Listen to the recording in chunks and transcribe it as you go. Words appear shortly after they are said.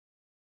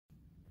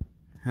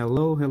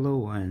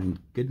Hello, and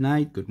good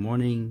night, good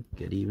morning,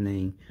 good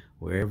evening,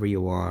 wherever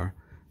you are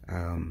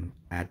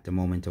at the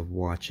moment of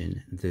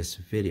watching this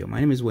video.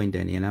 My name is Wayne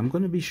Dennie, and I'm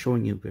going to be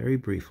showing you very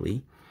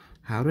briefly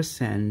how to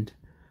send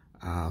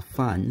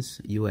funds,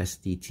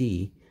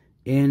 USDT,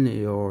 in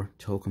your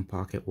Token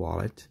Pocket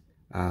wallet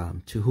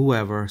to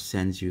whoever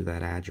sends you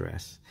that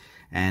address.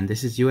 And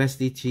this is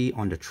USDT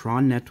on the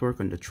Tron network,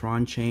 on the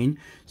Tron chain.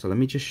 So let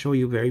me just show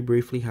you very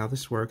briefly how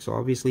this works. So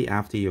obviously,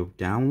 after you've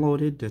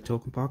downloaded the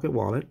Token Pocket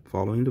wallet,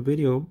 following the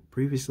video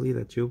previously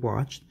that you've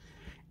watched,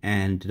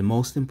 and the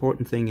most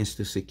important thing is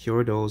to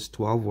secure those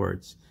 12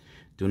 words.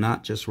 Do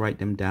not just write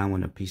them down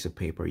on a piece of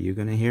paper. You're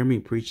going to hear me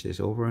preach this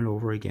over and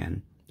over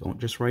again. Don't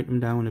just write them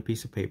down on a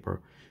piece of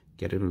paper.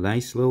 Get a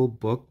nice little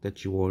book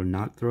that you will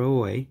not throw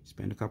away.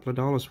 Spend a couple of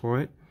dollars for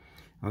it.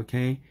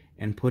 Okay,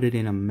 and put it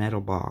in a metal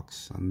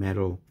box, a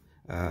metal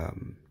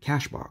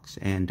cash box,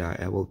 and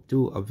I will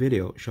do a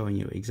video showing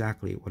you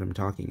exactly what I'm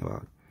talking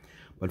about.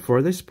 But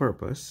for this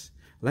purpose,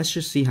 let's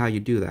just see how you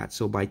do that.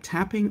 So by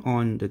tapping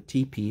on the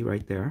TP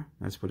right there,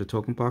 that's for the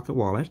Token Pocket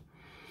wallet.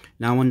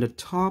 Now on the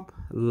top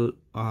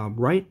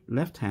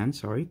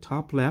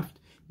top left,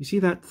 you see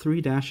that 3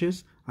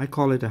 dashes? I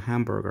call it a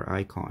hamburger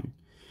icon.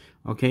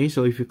 Okay,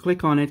 so if you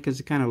click on it,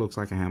 because it kind of looks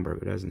like a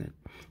hamburger, doesn't it?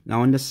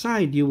 Now on the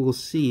side, you will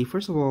see,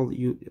 first of all,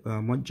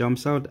 what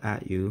jumps out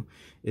at you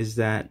is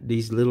that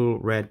these little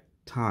red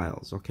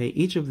tiles, okay?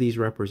 Each of these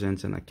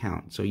represents an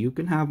account. So you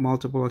can have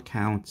multiple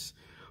accounts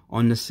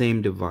on the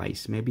same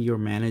device. Maybe you're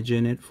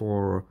managing it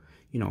for,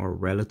 a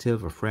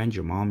relative, a friend,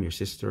 your mom, your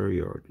sister,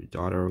 your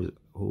daughter,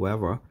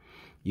 whoever.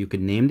 You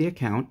can name the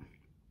account,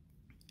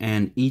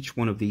 and each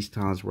one of these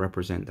tiles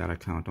represent that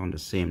account on the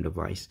same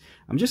device.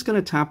 I'm just going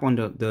to tap on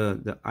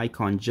the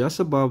icon just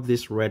above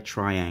this red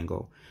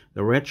triangle.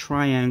 The red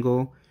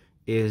triangle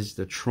is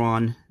the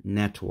Tron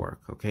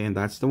network, okay? And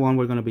that's the one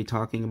we're going to be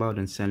talking about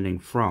and sending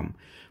from.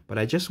 But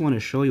I just want to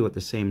show you at the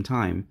same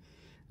time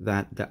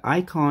that the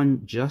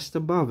icon just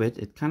above it,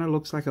 it kind of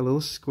looks like a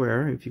little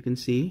square, if you can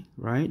see,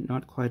 right?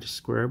 Not quite a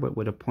square, but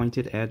with a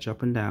pointed edge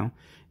up and down.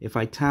 If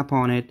I tap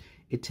on it,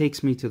 it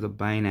takes me to the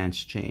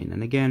Binance chain.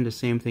 And again, the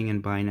same thing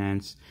in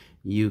Binance,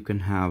 you can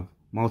have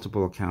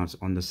multiple accounts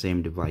on the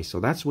same device. So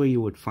that's where you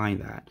would find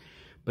that.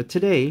 But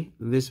today,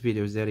 this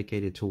video is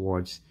dedicated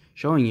towards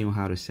showing you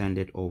how to send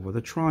it over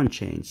the Tron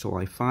chain. So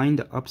I find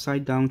the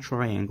upside down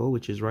triangle,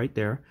 which is right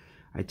there.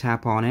 I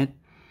tap on it.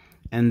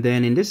 And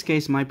then in this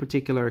case, my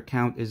particular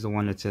account is the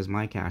one that says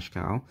My Cash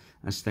Cow.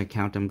 That's the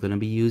account I'm going to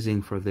be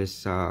using for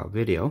this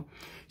video.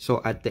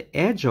 So at the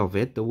edge of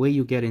it, the way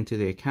you get into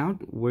the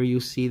account, where you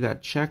see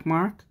that check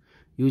mark,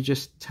 you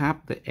just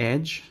tap the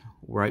edge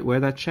right where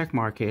that check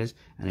mark is,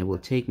 and it will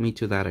take me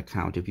to that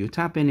account. If you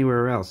tap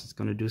anywhere else, it's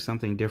going to do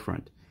something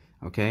different.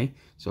 Okay,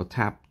 so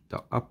tap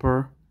the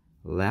upper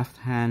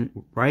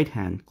right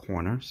hand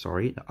corner,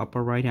 the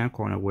upper right hand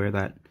corner where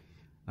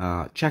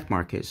that check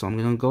mark is. So I'm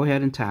going to go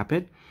ahead and tap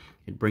it.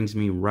 It brings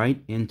me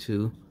right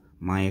into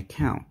my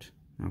account.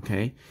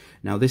 Okay,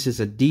 now this is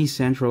a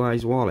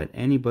decentralized wallet.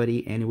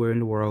 Anybody anywhere in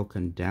the world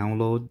can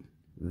download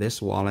this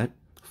wallet,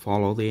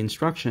 follow the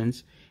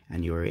instructions,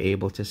 and you're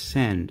able to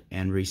send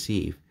and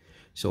receive.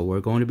 So we're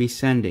going to be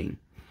sending.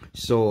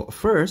 So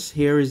first,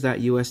 here is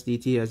that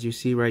USDT as you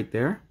see right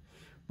there.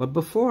 But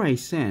before I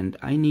send,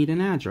 I need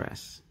an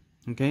address.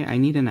 Okay, I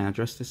need an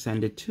address to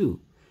send it to.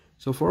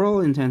 So for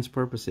all intents and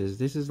purposes,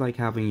 this is like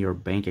having your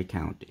bank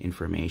account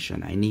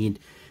information. I need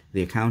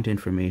the account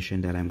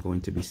information that I'm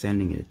going to be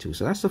sending it to.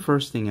 So that's the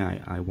first thing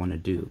I want to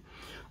do.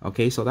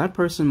 Okay, so that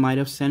person might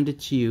have sent it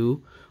to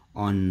you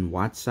on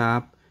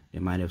WhatsApp. They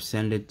might have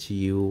sent it to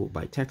you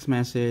by text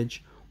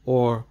message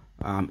or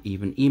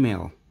even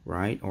email,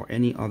 right? Or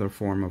any other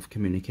form of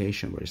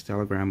communication, whether it's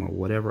Telegram or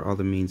whatever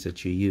other means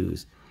that you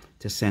use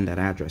to send that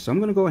address. So I'm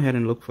going to go ahead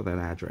and look for that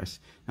address.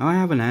 Now I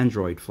have an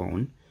Android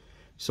phone.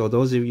 So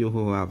those of you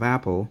who have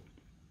Apple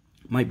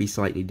might be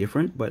slightly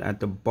different, but at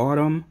the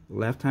bottom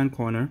left-hand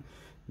corner,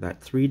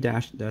 that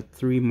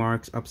 3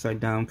 marks upside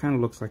down kind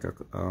of looks like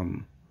a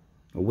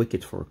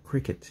wicket for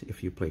cricket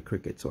if you play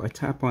cricket. So I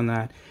tap on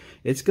that.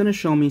 It's going to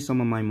show me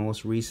some of my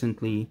most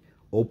recently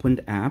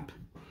opened app.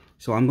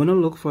 So I'm going to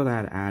look for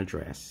that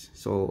address.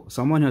 So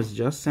someone has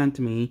just sent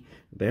me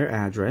their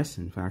address.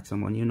 In fact,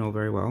 someone you know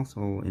very well.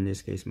 So in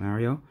this case,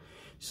 Mario.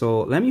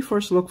 So let me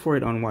first look for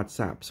it on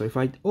WhatsApp. So if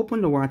I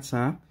open the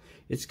WhatsApp,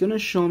 it's going to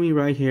show me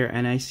right here.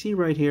 And I see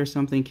right here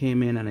something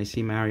came in and I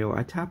see Mario.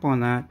 I tap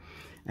on that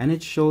and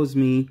it shows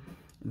me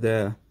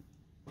the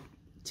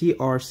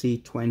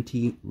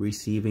TRC20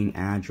 receiving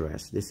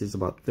address. This is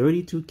about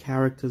 32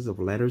 characters of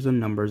letters and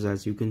numbers,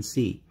 as you can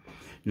see.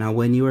 Now,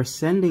 when you are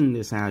sending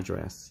this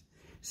address,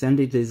 send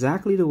it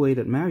exactly the way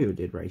that Mario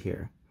did right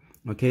here.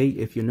 Okay,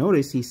 if you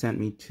notice, he sent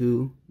me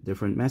 2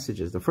 different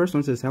messages. The first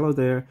one says, hello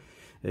there,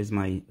 is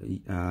my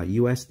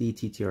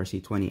USDT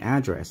TRC20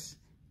 address.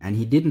 And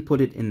he didn't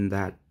put it in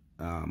that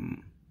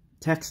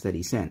text that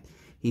he sent.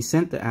 He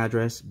sent the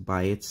address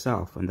by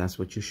itself, and that's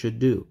what you should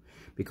do.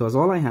 Because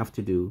all I have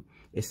to do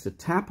is to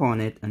tap on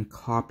it and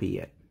copy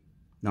it.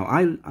 Now,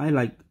 I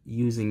like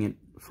using it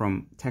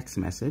from text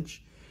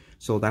message.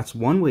 So that's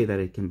one way that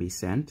it can be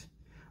sent.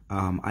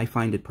 I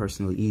find it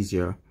personally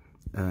easier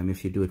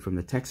if you do it from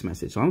the text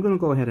message. So I'm going to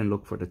go ahead and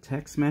look for the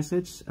text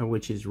message,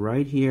 which is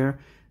right here.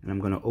 And I'm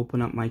going to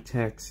open up my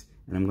text,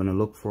 and I'm going to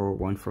look for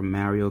one from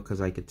Mario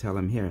because I could tell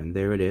him here. And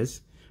there it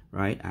is,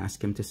 right?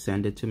 Ask him to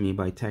send it to me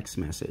by text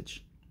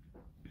message.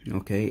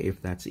 Okay,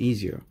 if that's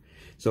easier.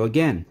 So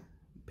again,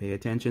 pay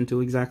attention to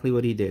exactly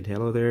what he did.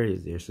 Hello there.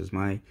 This is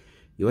my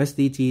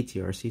USDT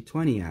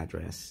TRC20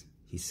 address.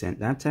 He sent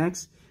that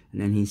text, and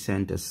then he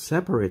sent a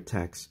separate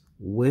text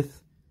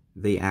with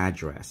the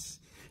address.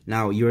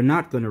 Now, you're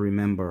not going to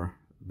remember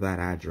that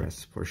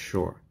address for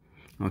sure,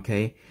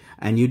 okay?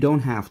 And you don't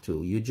have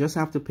to. You just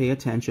have to pay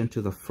attention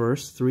to the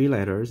first three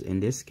letters,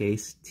 in this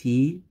case,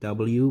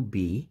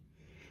 TWB,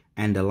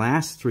 and the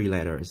last three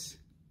letters,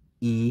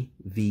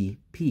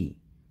 EVP.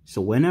 So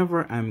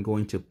whenever I'm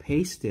going to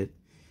paste it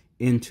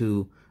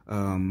into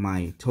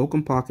my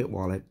Token Pocket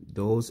wallet,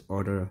 those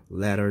are the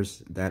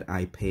letters that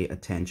I pay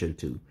attention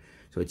to.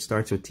 So it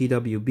starts with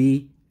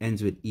TWB,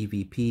 ends with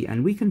EVP,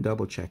 and we can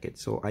double check it.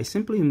 So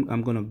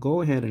I'm going to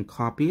go ahead and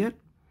copy it.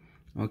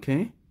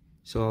 Okay,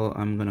 so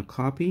I'm going to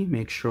copy,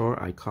 make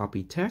sure I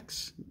copy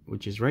text,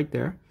 which is right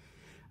there.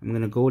 I'm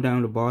going to go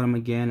down the bottom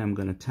again. I'm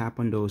going to tap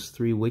on those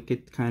three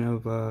wicket kind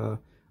of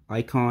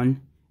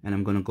icon, and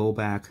I'm going to go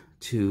back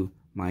to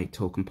my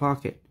Token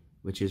Pocket,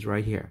 which is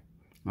right here.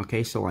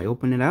 Okay, so I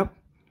open it up.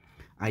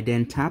 I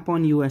then tap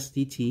on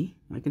USDT.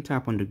 I can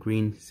tap on the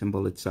green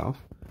symbol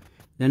itself.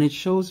 Then it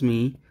shows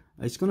me,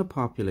 it's going to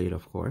populate,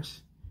 of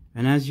course.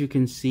 And as you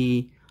can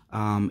see,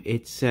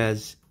 it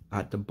says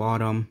at the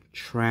bottom,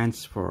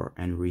 transfer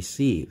and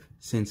receive.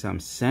 Since I'm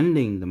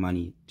sending the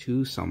money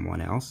to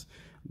someone else,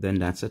 then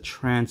that's a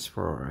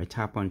transfer. I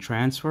tap on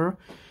transfer.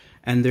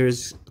 And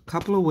there's a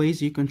couple of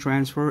ways you can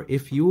transfer.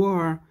 If you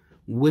are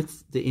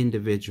with the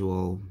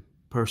individual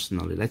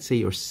personally, let's say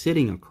you're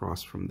sitting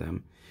across from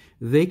them,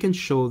 they can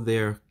show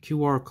their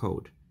QR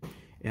code.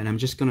 And I'm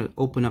just going to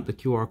open up the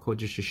QR code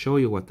just to show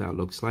you what that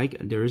looks like.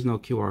 There is no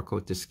QR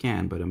code to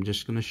scan, but I'm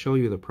just going to show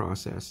you the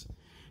process.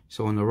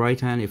 So on the right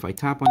hand, if I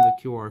tap on the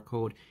QR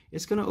code,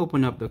 it's going to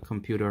open up the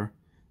computer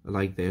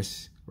like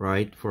this,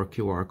 right, for a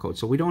QR code.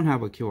 So we don't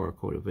have a QR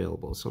code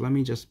available. So let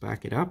me just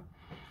back it up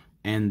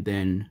and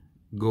then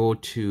go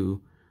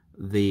to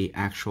the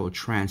actual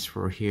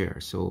transfer here.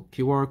 So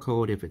QR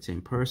code, if it's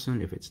in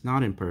person, if it's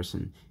not in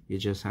person, you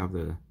just have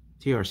the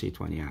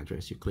TRC20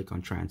 address. You click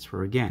on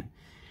transfer again.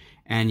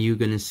 And you're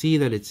going to see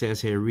that it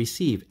says here,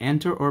 receive,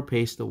 enter or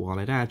paste the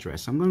wallet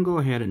address. I'm going to go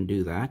ahead and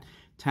do that.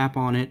 Tap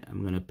on it.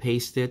 I'm going to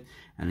paste it.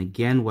 And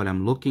again, what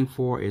I'm looking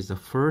for is the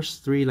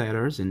first three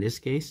letters, in this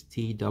case,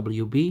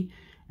 TWB,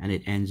 and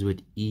it ends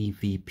with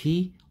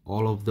EVP.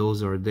 All of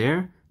those are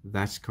there.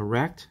 That's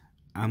correct.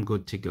 I'm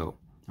good to go.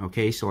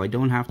 Okay, so I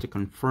don't have to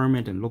confirm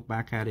it and look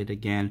back at it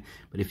again.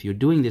 But if you're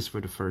doing this for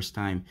the first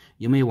time,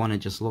 you may want to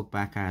just look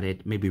back at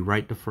it, maybe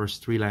write the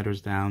first three letters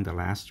down, the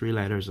last three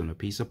letters on a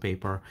piece of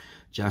paper,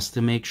 just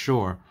to make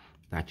sure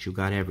that you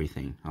got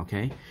everything.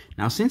 Okay,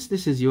 now since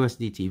this is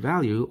USDT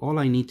value, all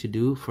I need to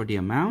do for the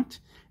amount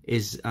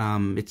is,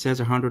 it says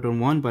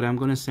 101, but I'm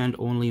going to send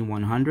only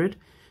 100.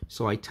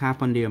 So I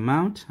tap on the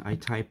amount, I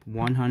type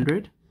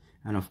 100,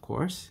 and of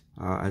course,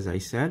 as I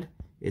said,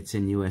 it's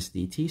in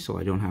USDT, so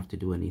I don't have to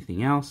do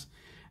anything else.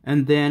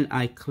 And then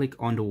I click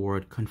on the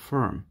word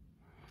confirm.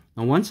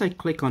 Now, once I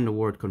click on the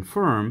word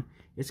confirm,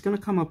 it's going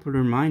to come up with a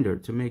reminder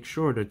to make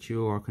sure that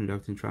you are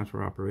conducting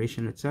transfer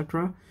operation,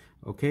 etc.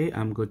 Okay,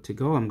 I'm good to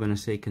go. I'm going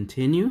to say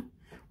continue,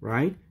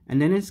 right?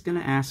 And then it's going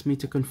to ask me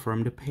to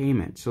confirm the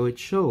payment. So it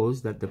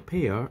shows that the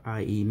payer,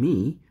 i.e.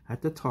 me,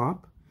 at the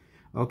top,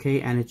 okay,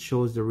 and it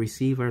shows the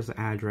receiver's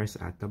address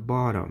at the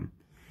bottom.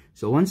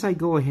 So once I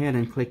go ahead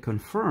and click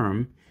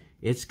confirm,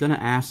 it's going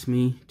to ask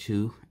me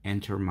to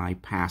enter my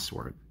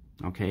password.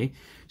 Okay,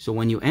 so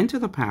when you enter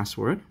the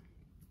password,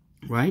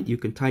 right, you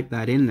can type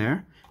that in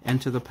there,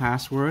 enter the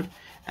password,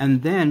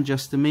 and then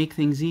just to make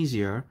things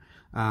easier,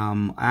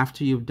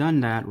 after you've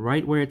done that,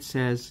 right where it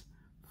says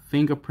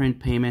fingerprint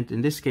payment,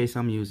 in this case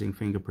I'm using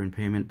fingerprint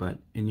payment, but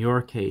in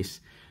your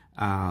case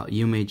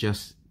you may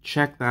just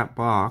check that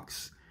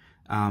box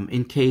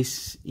in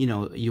case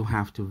you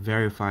have to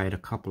verify it a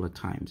couple of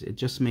times. It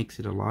just makes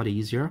it a lot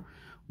easier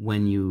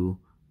when you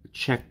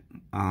check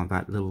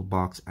that little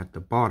box at the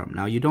bottom.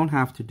 Now, you don't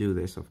have to do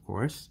this, of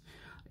course.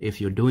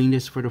 If you're doing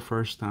this for the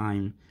first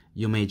time,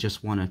 you may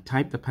just want to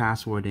type the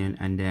password in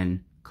and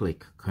then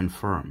click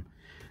confirm.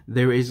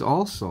 There is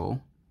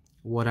also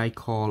what I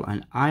call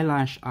an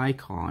eyelash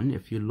icon.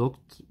 If you look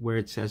where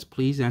it says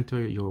please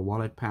enter your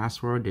wallet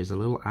password, there's a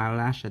little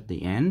eyelash at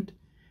the end.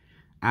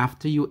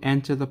 After you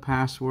enter the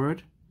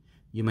password,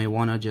 you may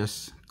want to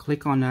just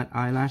click on that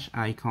eyelash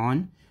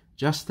icon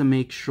just to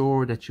make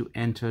sure that you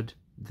entered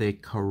the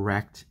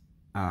correct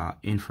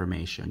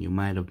information. You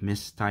might have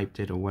mistyped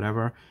it or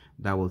whatever.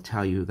 That will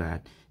tell you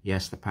that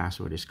yes, the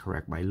password is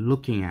correct by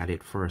looking at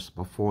it first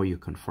before you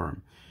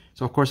confirm.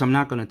 So of course I'm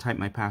not going to type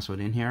my password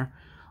in here.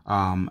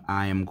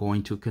 I am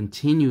going to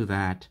continue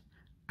that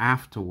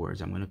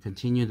afterwards. I'm going to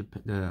continue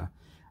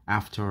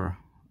after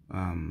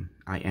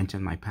I enter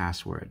my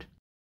password.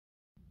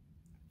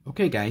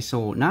 Okay guys,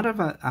 so now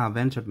that I've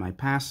entered my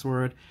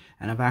password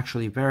and I've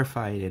actually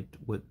verified it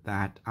with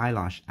that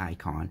eyelash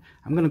icon,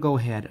 I'm going to go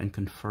ahead and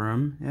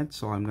confirm it.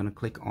 So I'm going to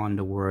click on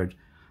the word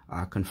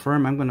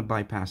confirm. I'm going to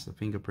bypass the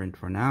fingerprint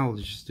for now.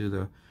 Let's just do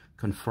the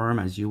confirm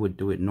as you would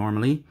do it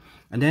normally.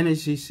 And then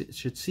as you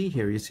should see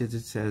here, you see it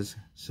says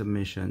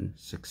submission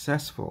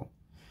successful.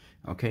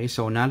 Okay,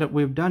 so now that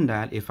we've done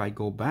that, if I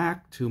go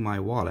back to my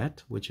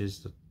wallet, which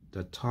is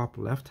the top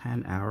left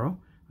hand arrow,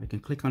 I can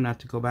click on that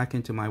to go back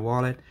into my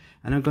wallet,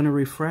 and I'm going to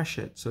refresh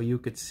it so you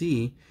could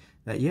see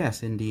that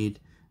yes, indeed,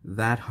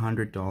 that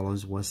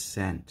 $100 was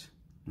sent.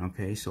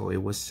 Okay, so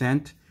it was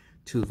sent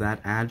to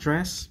that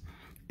address,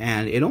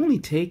 and it only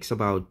takes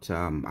about,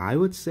 I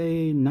would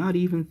say, not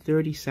even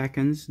 30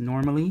 seconds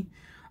normally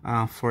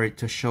for it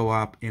to show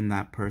up in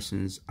that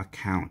person's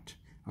account.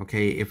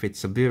 Okay, if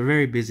it's a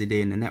very busy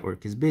day and the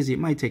network is busy, it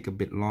might take a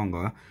bit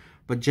longer,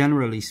 but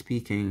generally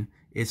speaking,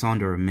 it's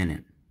under a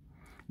minute.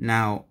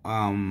 Now,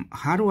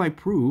 how do I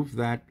prove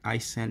that I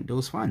sent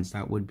those funds?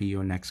 That would be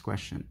your next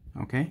question.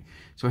 Okay,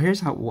 so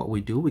here's what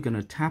we do. We're going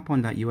to tap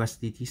on that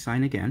USDT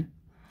sign again.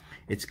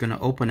 It's going to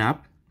open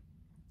up,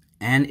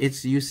 and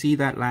you see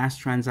that last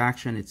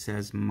transaction. It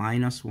says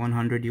minus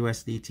 100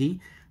 USDT.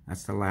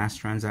 That's the last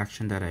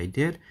transaction that I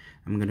did.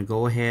 I'm going to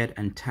go ahead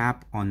and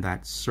tap on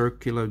that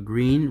circular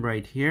green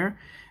right here,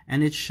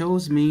 and it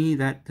shows me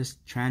that this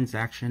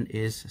transaction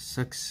is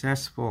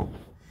successful.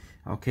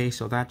 Okay,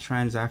 so that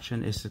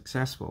transaction is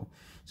successful.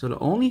 So the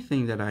only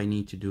thing that I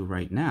need to do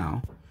right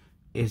now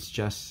is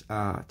just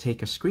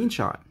take a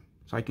screenshot.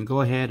 So I can go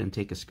ahead and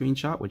take a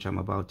screenshot, which I'm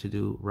about to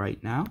do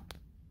right now.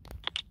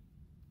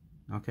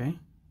 Okay,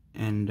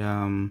 and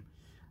I'm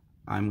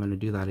going to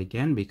do that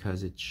again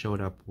because it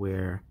showed up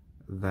where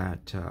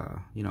that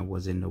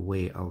was in the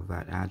way of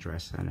that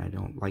address, and I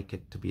don't like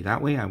it to be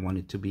that way. I want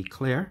it to be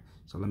clear.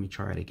 So let me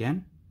try it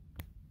again.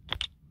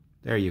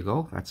 There you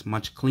go. That's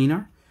much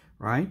cleaner,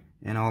 right?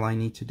 And all I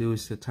need to do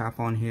is to tap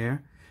on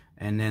here,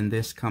 and then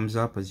this comes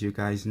up, as you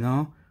guys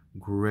know.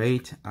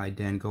 Great. I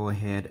then go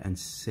ahead and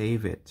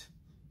save it.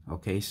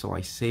 Okay, so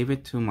I save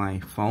it to my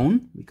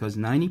phone because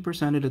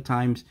 90% of the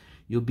times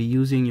you'll be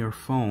using your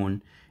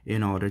phone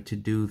in order to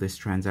do this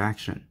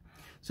transaction.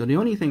 So the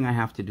only thing I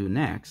have to do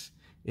next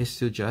is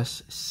to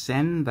just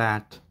send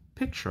that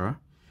picture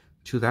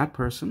to that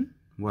person,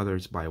 whether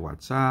it's by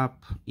WhatsApp,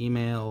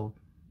 email,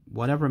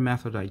 whatever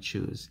method I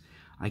choose.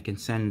 I can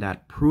send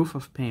that proof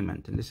of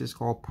payment, and this is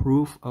called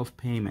proof of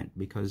payment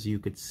because you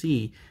could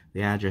see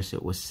the address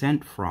it was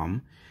sent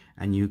from,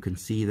 and you can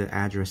see the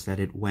address that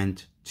it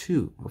went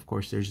to. Of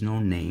course, there's no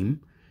name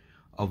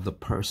of the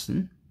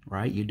person,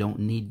 right? You don't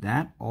need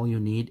that. All you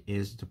need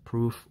is the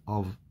proof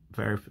of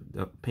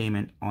the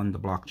payment on the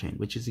blockchain,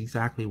 which is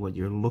exactly what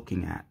you're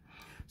looking at.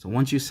 So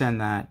once you send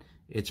that,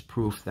 it's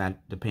proof that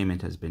the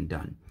payment has been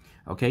done.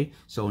 Okay,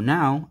 so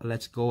now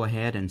let's go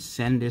ahead and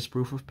send this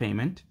proof of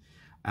payment.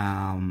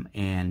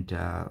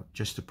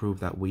 Just to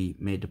prove that we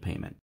made the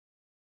payment.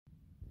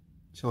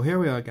 So here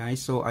we are, guys.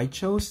 So I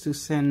chose to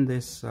send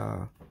this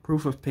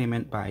proof of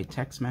payment by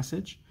text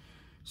message.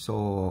 So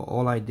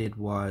all I did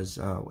was,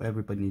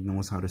 everybody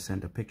knows how to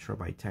send a picture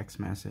by text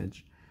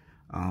message.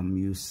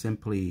 You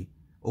simply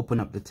open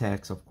up the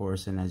text, of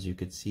course, and as you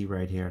can see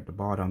right here at the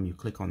bottom, you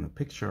click on the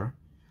picture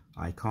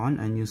icon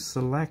and you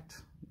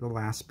select the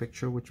last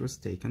picture which was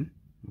taken.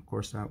 Of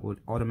course, that would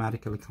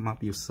automatically come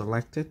up. You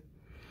select it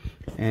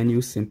and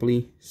you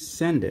simply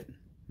send it.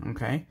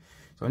 Okay,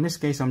 so in this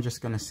case, I'm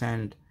just going to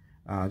send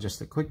just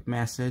a quick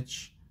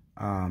message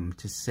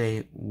to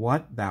say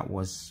what that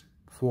was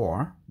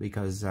for,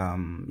 because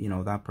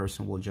that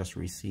person will just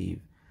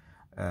receive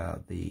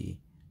the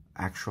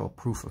actual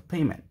proof of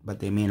payment, but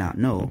they may not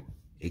know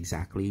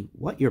exactly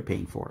what you're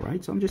paying for,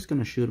 right? So I'm just going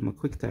to shoot them a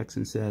quick text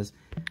and says,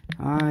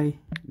 "Hi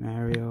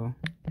Mario,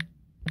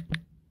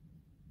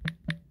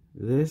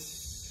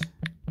 this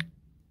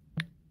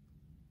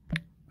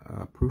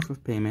proof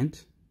of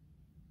payment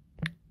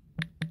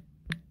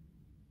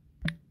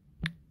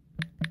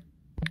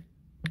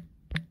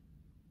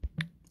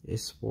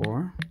is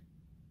for,"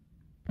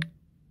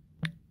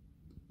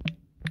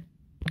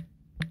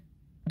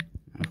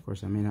 and of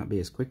course I may not be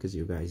as quick as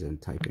you guys in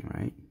typing,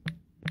 right?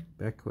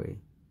 Beckway,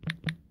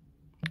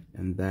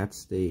 and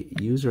that's the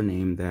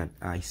username that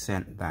I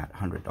sent that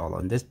 $100,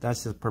 and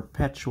that's a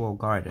perpetual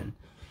garden.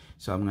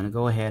 So I'm going to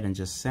go ahead and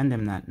just send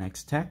him that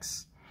next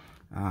text,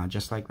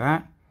 just like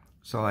that.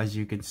 So as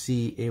you can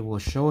see, it will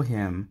show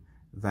him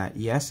that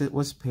yes, it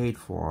was paid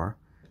for,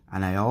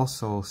 and I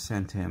also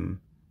sent him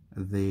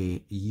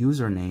the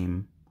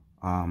username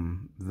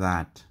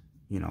that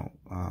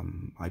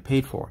I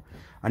paid for.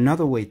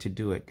 Another way to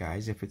do it,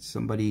 guys, if it's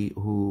somebody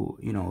who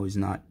is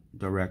not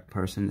direct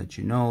person that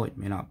it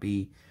may not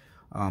be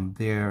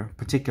their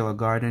particular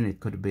garden, it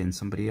could have been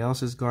somebody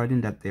else's garden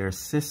that they're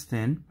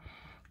assisting.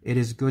 It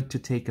is good to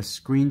take a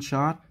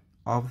screenshot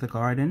of the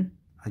garden,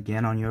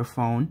 again on your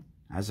phone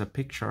as a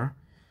picture,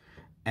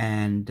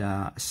 and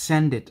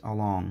send it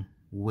along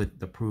with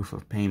the proof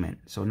of payment.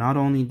 So not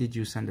only did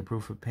you send the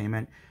proof of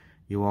payment,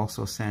 you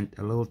also sent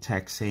a little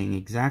text saying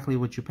exactly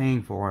what you're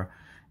paying for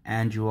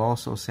and you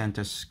also sent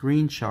a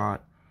screenshot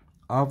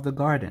of the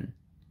garden,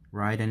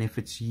 right? And if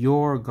it's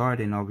your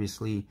garden,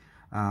 obviously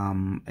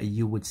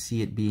you would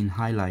see it being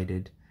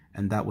highlighted,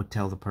 and that would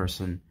tell the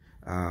person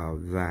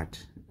that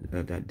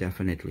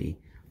definitely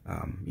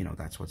you know,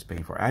 that's what's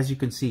paying for. As you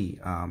can see,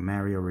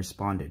 Mario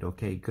responded.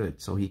 Okay, good.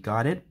 So he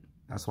got it.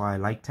 That's why I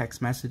like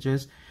text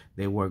messages.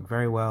 They work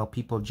very well.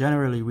 People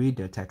generally read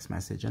their text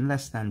message in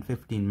less than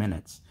 15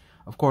 minutes.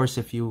 Of course,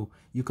 if you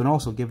can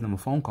also give them a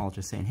phone call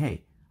just saying,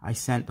 hey, I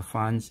sent the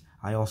funds.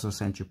 I also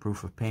sent you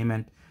proof of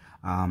payment.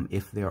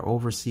 If they're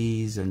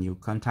overseas and you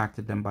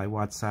contacted them by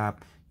WhatsApp,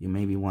 you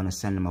maybe want to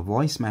send them a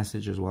voice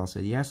message as well.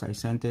 Say, yes, I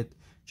sent it.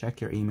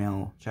 Check your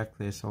email, check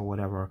this or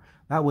whatever.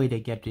 That way they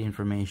get the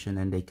information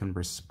and they can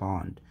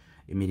respond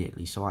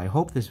immediately. So I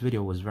hope this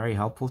video was very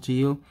helpful to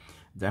you.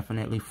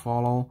 Definitely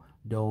follow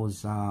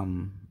those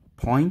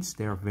points.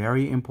 They're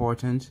very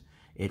important.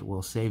 It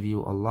will save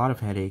you a lot of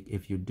headache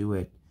if you do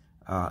it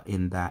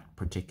in that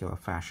particular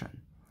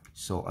fashion.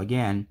 So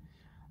again,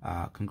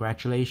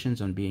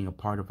 congratulations on being a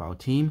part of our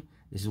team.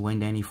 This is Wayne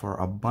Dennie for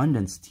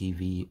Abundance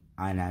TV,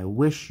 and I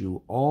wish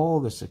you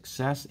all the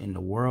success in the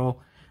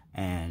world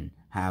and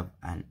have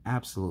an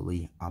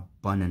absolutely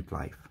abundant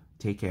life.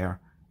 Take care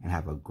and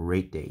have a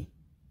great day.